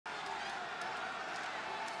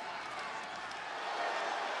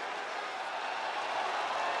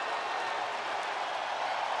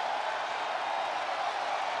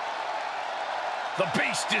The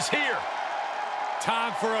Beast is here.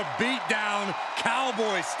 Time for a beatdown,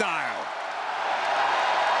 cowboy style.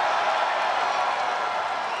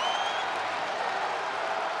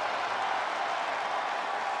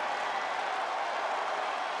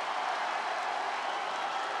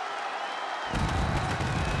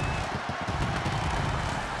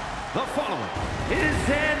 The following is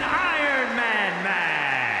an Iron Man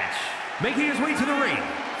match. Making his way to the ring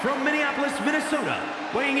from Minneapolis, Minnesota,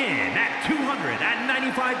 weighing in at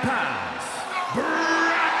 295 pounds,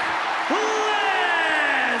 Brock Lesnar.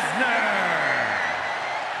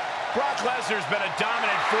 Brock Lesnar's been a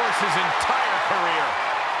dominant force his entire career.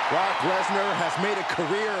 Brock Lesnar has made a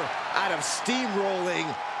career out of steamrolling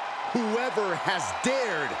whoever has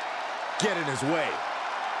dared get in his way.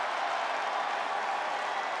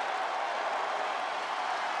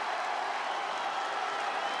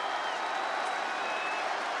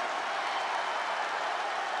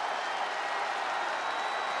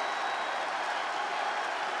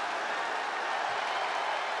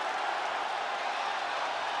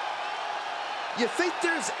 You think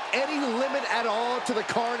there's any limit at all to the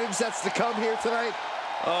carnage that's to come here tonight?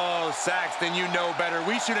 Oh, Saxton, you know better.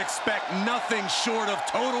 We should expect nothing short of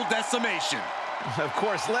total decimation. Of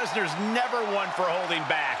course, Lesnar's never one for holding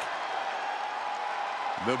back.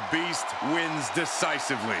 The Beast wins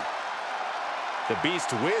decisively. The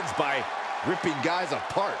Beast wins by ripping guys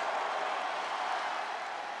apart.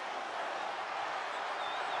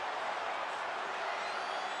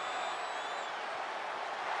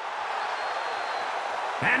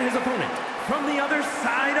 And his opponent from the other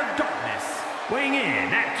side of darkness, weighing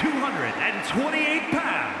in at 228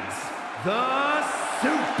 pounds, the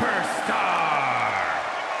Superstar.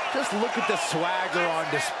 Just look at the swagger on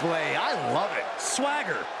display. I love it.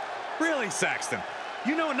 Swagger? Really, Saxton?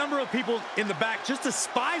 You know a number of people in the back just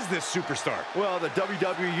despise this superstar. Well, the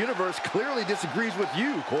WWE Universe clearly disagrees with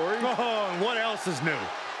you, Corey. Oh, and what else is new?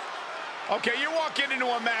 Okay, you're walking into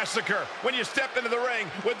a massacre when you step into the ring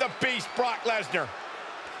with the Beast, Brock Lesnar.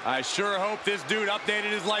 I sure hope this dude updated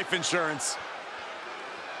his life insurance.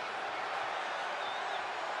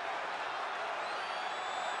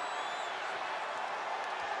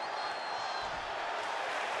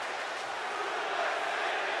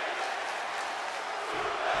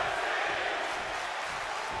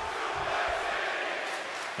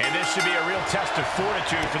 And this should be a real test of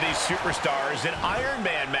fortitude for these superstars. An Iron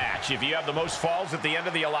Man match. If you have the most falls at the end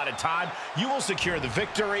of the allotted time, you will secure the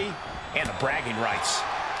victory and the bragging rights.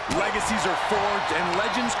 Legacies are forged and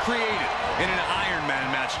legends created in an Iron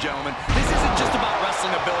Man match, gentlemen. This isn't just about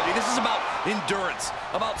wrestling ability. This is about endurance,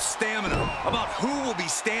 about stamina, about who will be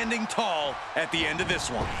standing tall at the end of this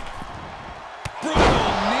one. Brutal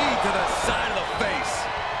knee to the side of the face.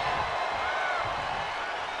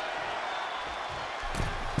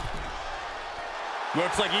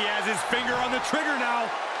 Looks like he has his finger on the trigger now.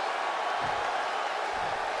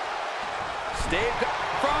 Staved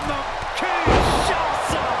from the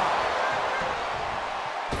Kinshasa.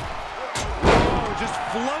 Oh, just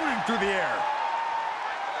floating through the air.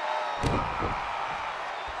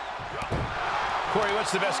 Corey,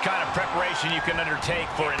 what's the best kind of preparation you can undertake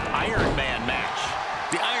for an Iron Man match?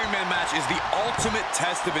 The Iron Man match is the ultimate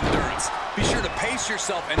test of endurance. Be sure to pace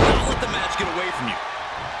yourself and not let the match get away from you.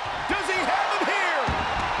 Does he have him here?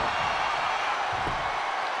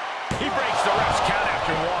 He breaks the ref's count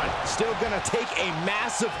after one. Still gonna take a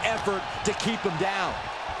massive effort to keep him down.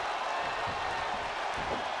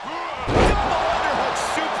 Double underhook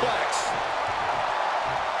suplex.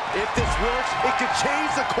 If this works, it could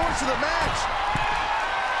change the course of the match.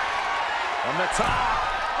 On the top.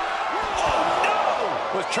 Oh,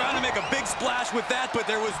 no! Was trying to make a big splash with that, but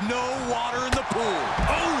there was no water in the pool.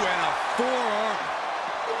 Oh, and a forearm.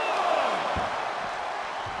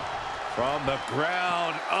 From the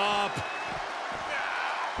ground up.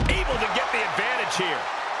 Able to get the advantage here.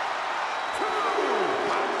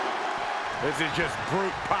 This is just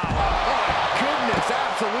brute power. Oh, my goodness,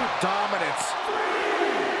 absolute dominance.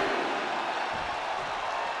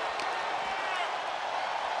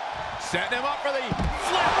 Setting him up for the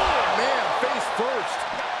flip. Oh, man, face first.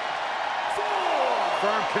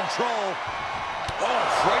 Firm control. Oh,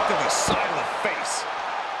 right to the side of the face.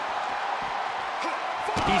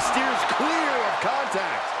 He steers clear of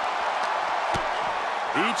contact.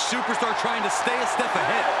 Each superstar trying to stay a step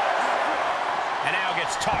ahead. And now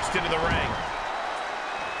gets tossed into the ring.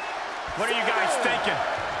 What are you guys thinking?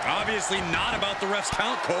 Obviously not about the ref's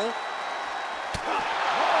count, Cole.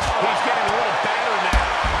 He's getting a little battered now.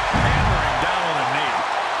 Hammering down on the knee.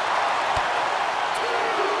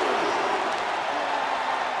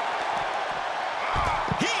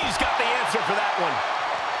 He's got the answer for that one.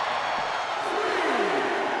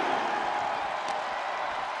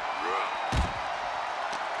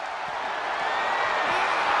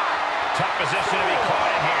 tough position to be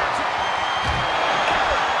caught in here.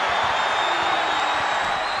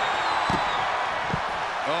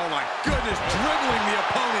 Oh my goodness, dribbling the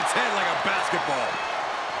opponent's head like a basketball.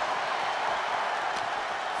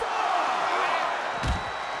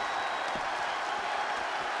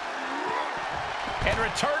 And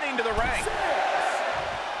returning to the ring.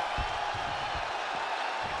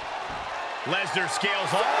 Lesnar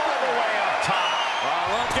scales all the way up top. Oh,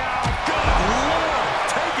 look out. Good Lord.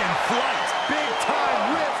 Taking flight. Big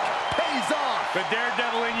time risk pays off. The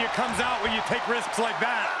daredevil in you comes out when you take risks like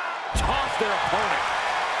that. Toss their opponent.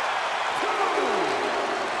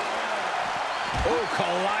 Oh,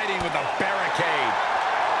 colliding with a barricade.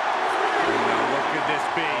 Now, what could this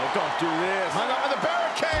be? Oh, don't do this. Hung up with the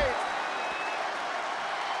barricade.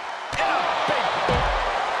 And a big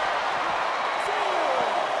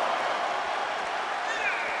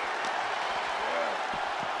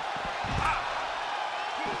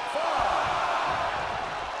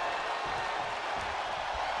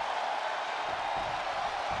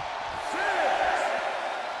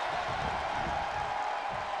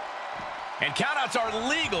And countouts are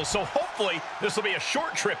legal, so hopefully this will be a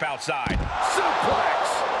short trip outside. Suplex.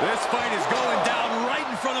 This fight is going down right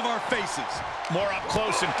in front of our faces. More up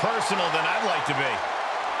close and personal than I'd like to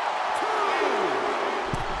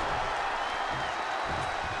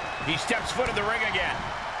be. He steps foot in the ring again.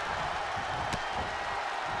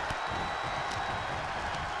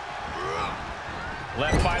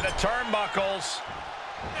 Left by the turnbuckles.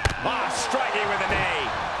 Striking with a knee.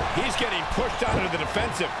 He's getting pushed out into the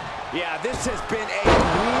defensive. Yeah, this has been a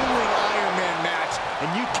grueling Iron Man match, and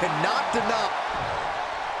you cannot deny.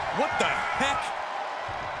 What the heck?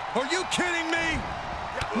 Are you kidding me?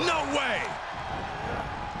 No way!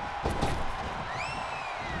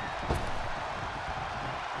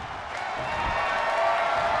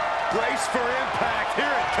 Brace for impact. Here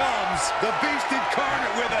it comes. The Beast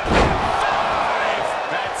Incarnate with a 5.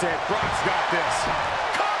 That's it. Brock's got this.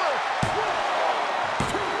 Cover!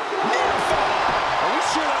 Near fall! Are we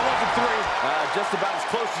sure that wasn't 3? Just about as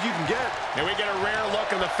close as you can get. And we get a rare look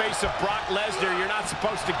in the face of Brock Lesnar. You're not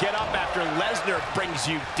supposed to get up after Lesnar brings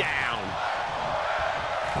you down.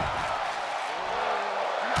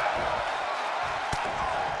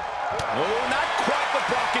 Oh, not quite what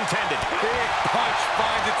Brock intended. Big punch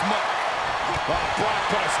finds its mark. Oh, Brock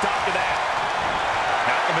put a stop to that.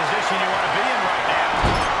 Not the position you want to be in right now.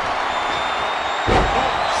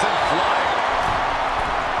 Oh, sent flying.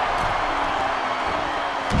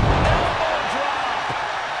 Elbow drop.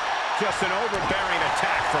 Just an overbearing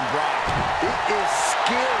attack from Brock. It is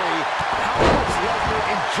scary how much Lesnar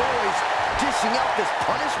enjoys dishing out this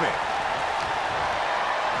punishment.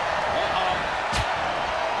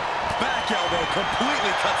 Back elbow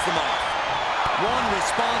completely cuts them off. One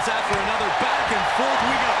response after another. Back and forth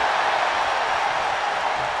we go.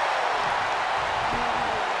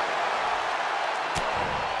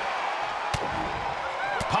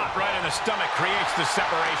 Pop right in the stomach creates the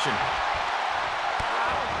separation.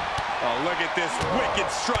 Oh, look at this wicked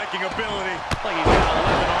striking ability. Like he's got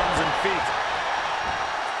 11 arms and feet.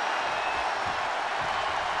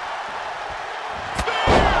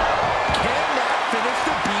 Can that finish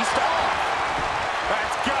the Beast off?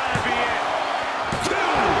 That's gotta be it. 2.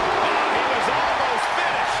 He was almost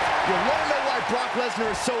finished. You want to know why Brock Lesnar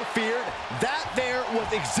is so feared? That there was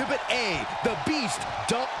Exhibit A, the Beast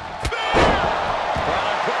dump. Well,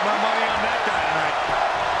 I put my money on that guy tonight.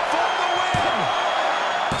 For the win.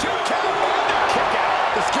 2 count wonder kick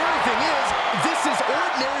out. The scary thing is, this is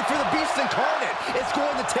ordinary for the Beast Incarnate. It's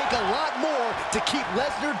going to take a lot more to keep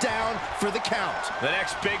Lesnar down for the count. The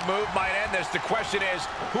next big move might end this. The question is,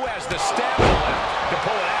 who has the stamina left to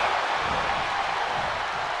pull it out?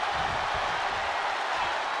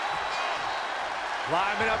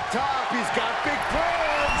 Climbing up top, he's got big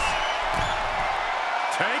plans.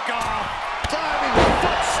 Take off. Diving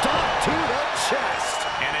foot stomp to the chest.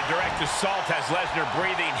 And a direct assault has Lesnar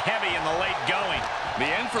breathing heavy in the late going. The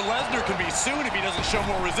end for Lesnar can be soon if he doesn't show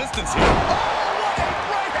more resistance here. Oh, what a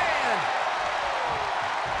right hand!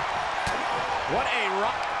 What a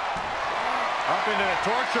rock. Up into the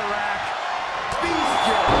torture rack. Beast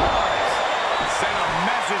your eyes. Send a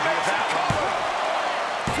message with that one.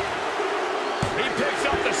 He picks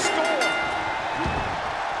up the score.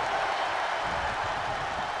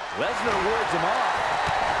 Lesnar wards him off.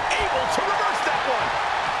 Able to reverse that one.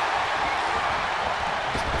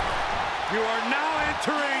 You are now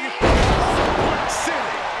entering Suplex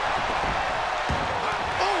City.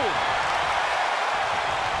 Oh!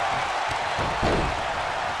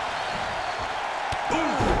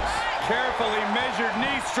 Carefully measured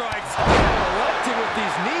knee strikes. Elected with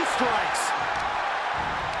these knee strikes.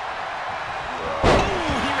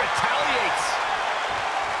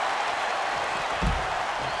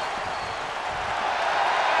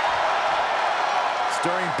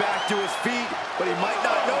 but he might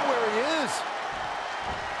not know where he is.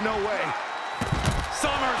 No way.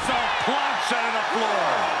 Somersault plunge onto the floor.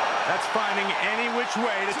 That's finding any which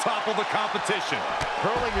way to topple the competition.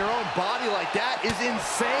 Hurling your own body like that is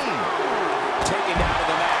insane. Taken down to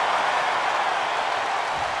the mat.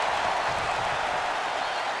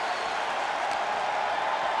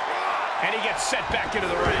 And he gets set back into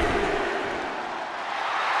the ring.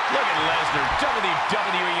 Look at Lesnar.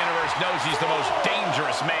 WWE Universe knows he's the most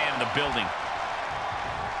dangerous man in the building.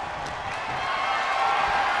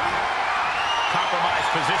 Compromised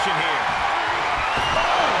position here.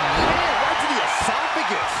 Oh, man, right to the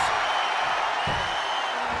esophagus.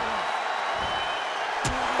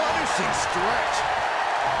 Punishing stretch.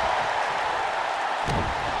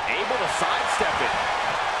 Able to sidestep it.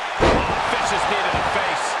 Oh, vicious knee to the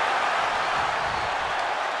face.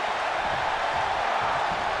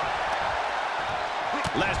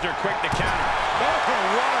 Lesnar quick to counter. Oh,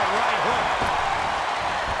 what a right hook.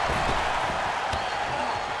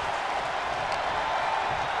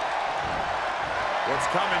 What's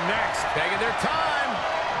coming next? Taking their time.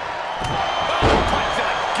 Oh, punch to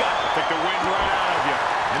the gut. Took the wind right out of you.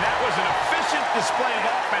 And that was an efficient display of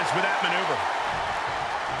offense with that maneuver.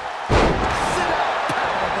 Sit out,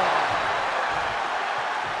 powerbomb.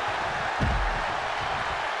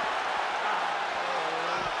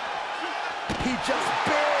 He just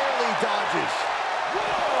barely dodges.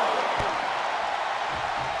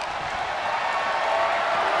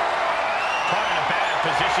 Caught in a bad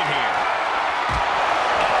position here.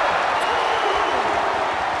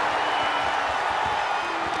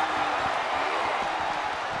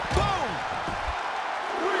 Boom!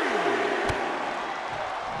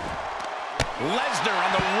 Lesnar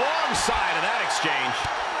on the wrong side of that exchange.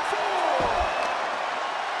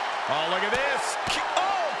 Oh, look at this.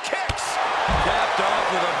 Oh, kicks. Capped off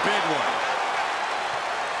with a big one.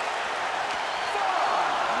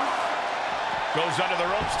 Goes under the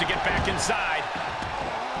ropes to get back inside.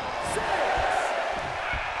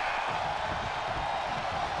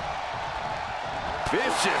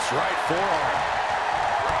 Vicious right forearm.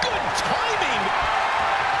 Good timing.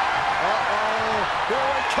 Uh-oh. Here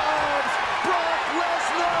it comes. Brock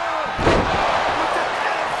Lesnar. With an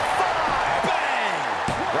F5. Bang!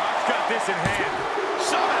 Brock's got this in hand.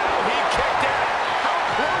 Somehow he kicked out. How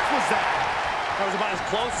close was that? That was about as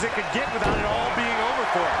close as it could get without it all being over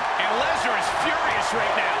for him. And Lesnar is furious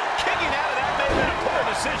right now. Kicking out of that may have been a poor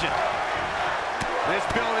decision. This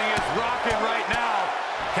building is rocking right now.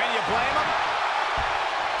 Can you blame him?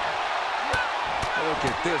 Look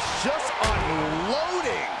at this. Just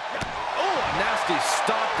unloading. Oh, a nasty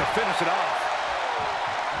stop to finish it off.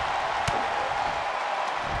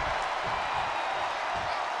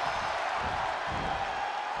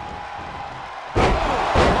 My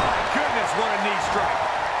goodness, what a knee strike.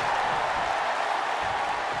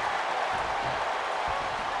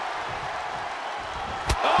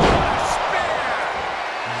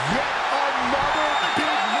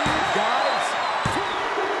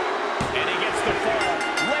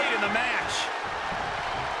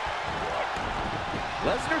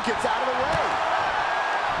 Lesnar gets out of the way.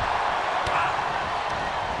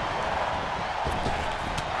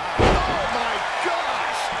 Oh, my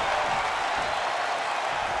gosh.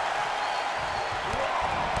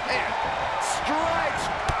 Man, strikes.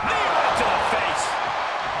 Knee right to the face.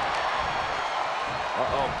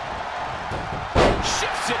 Uh-oh.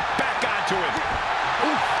 Shifts it back onto him.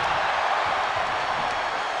 Oof.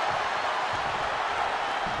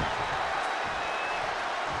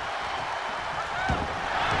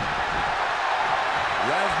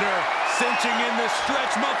 Lesnar cinching in the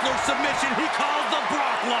stretch muffler submission. He calls the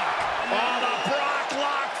Brock lock. Oh, the Brock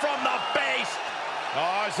lock from the base.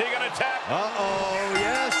 Oh, is he going to tap? Uh-oh.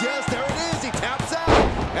 Yes, yes, there it is. He taps out.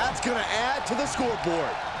 That's going to add to the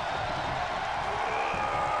scoreboard.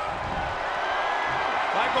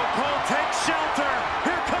 Michael Cole takes shelter.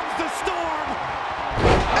 Here comes the storm.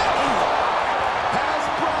 Has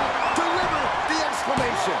Brock delivered the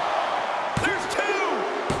exclamation? There's two.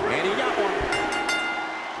 And he got one.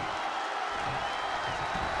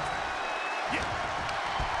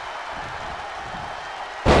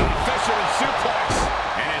 Official suplex.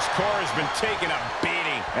 And his core has been taking a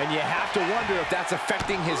beating. And you have to wonder if that's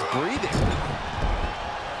affecting his breathing.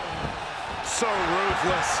 So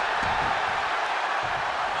ruthless.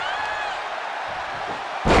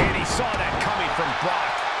 And he saw that coming from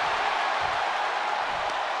Brock.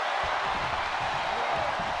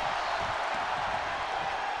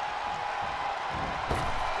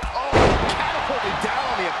 Oh, catapulted down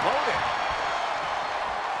on the opponent.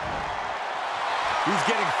 He's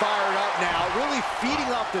getting fired up now, really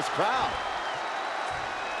feeding off this crowd.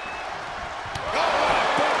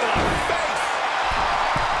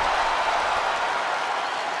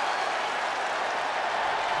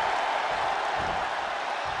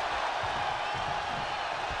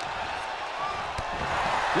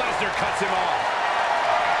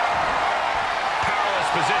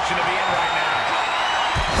 position to be in right now.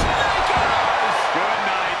 Snake eyes! Good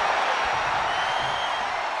night.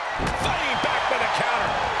 Fighting back with a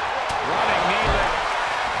counter. Running knee lift.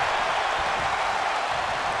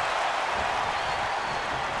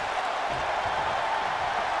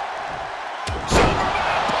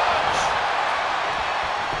 Superman punch!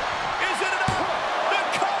 Is it enough? The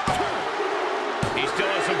cover! He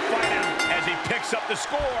still has some fight in him as he picks up the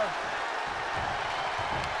score.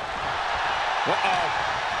 Uh-oh.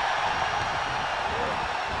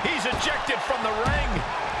 He's ejected from the ring.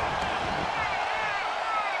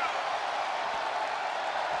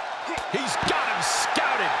 He's got him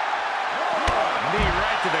scouted. Knee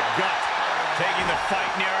right to the gut. Taking the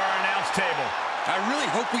fight near our announce table. I really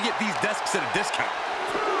hope we get these desks at a discount.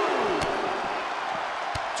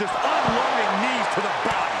 Just unloading knees to the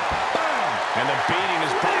body. Bam! And the beating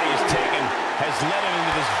his body has taken has led him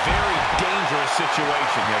into this very dangerous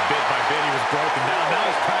situation. Yeah, bit by bit, he was broken down. Now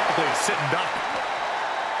he's practically a sitting duck.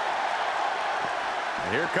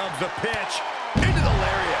 And here comes the pitch. Into the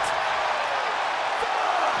lariat.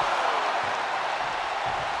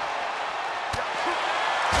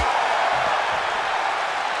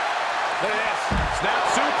 Look at this. Snap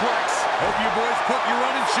suplex. Hope you boys put your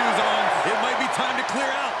running shoes on. It might be time to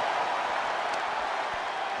clear out.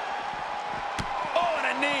 Oh, and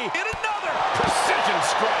a knee. And another. Precision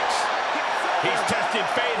strikes. He's testing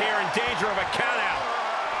fate here, in danger of a countout.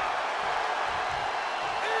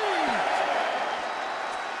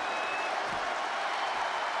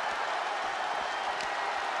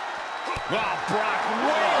 Wow, Brock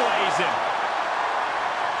waylays him.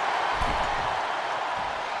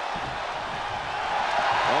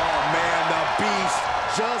 Oh, man, the beast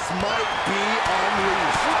just might be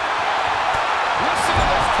unleashed. Listen to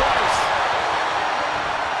this place.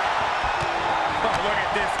 Oh, look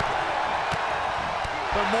at this.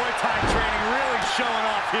 The Muay Thai training really showing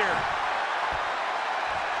off here.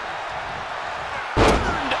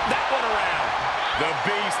 Turned that one around. The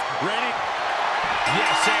beast ready.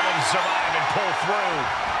 Yes, able to survive and pull through.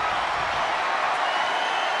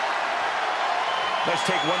 Let's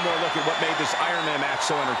take one more look at what made this Iron Man match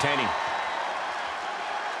so entertaining.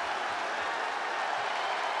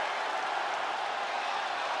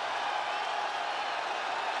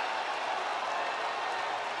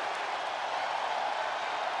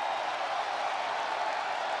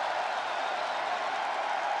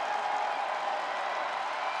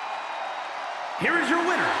 Here is your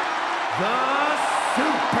winner, the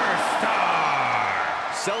Superstar.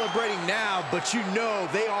 Celebrating now, but you know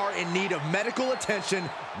they are in need of medical attention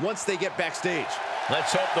once they get backstage.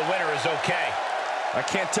 Let's hope the winner is okay. I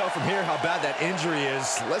can't tell from here how bad that injury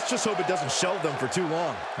is. Let's just hope it doesn't shelve them for too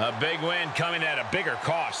long. A big win coming at a bigger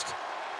cost.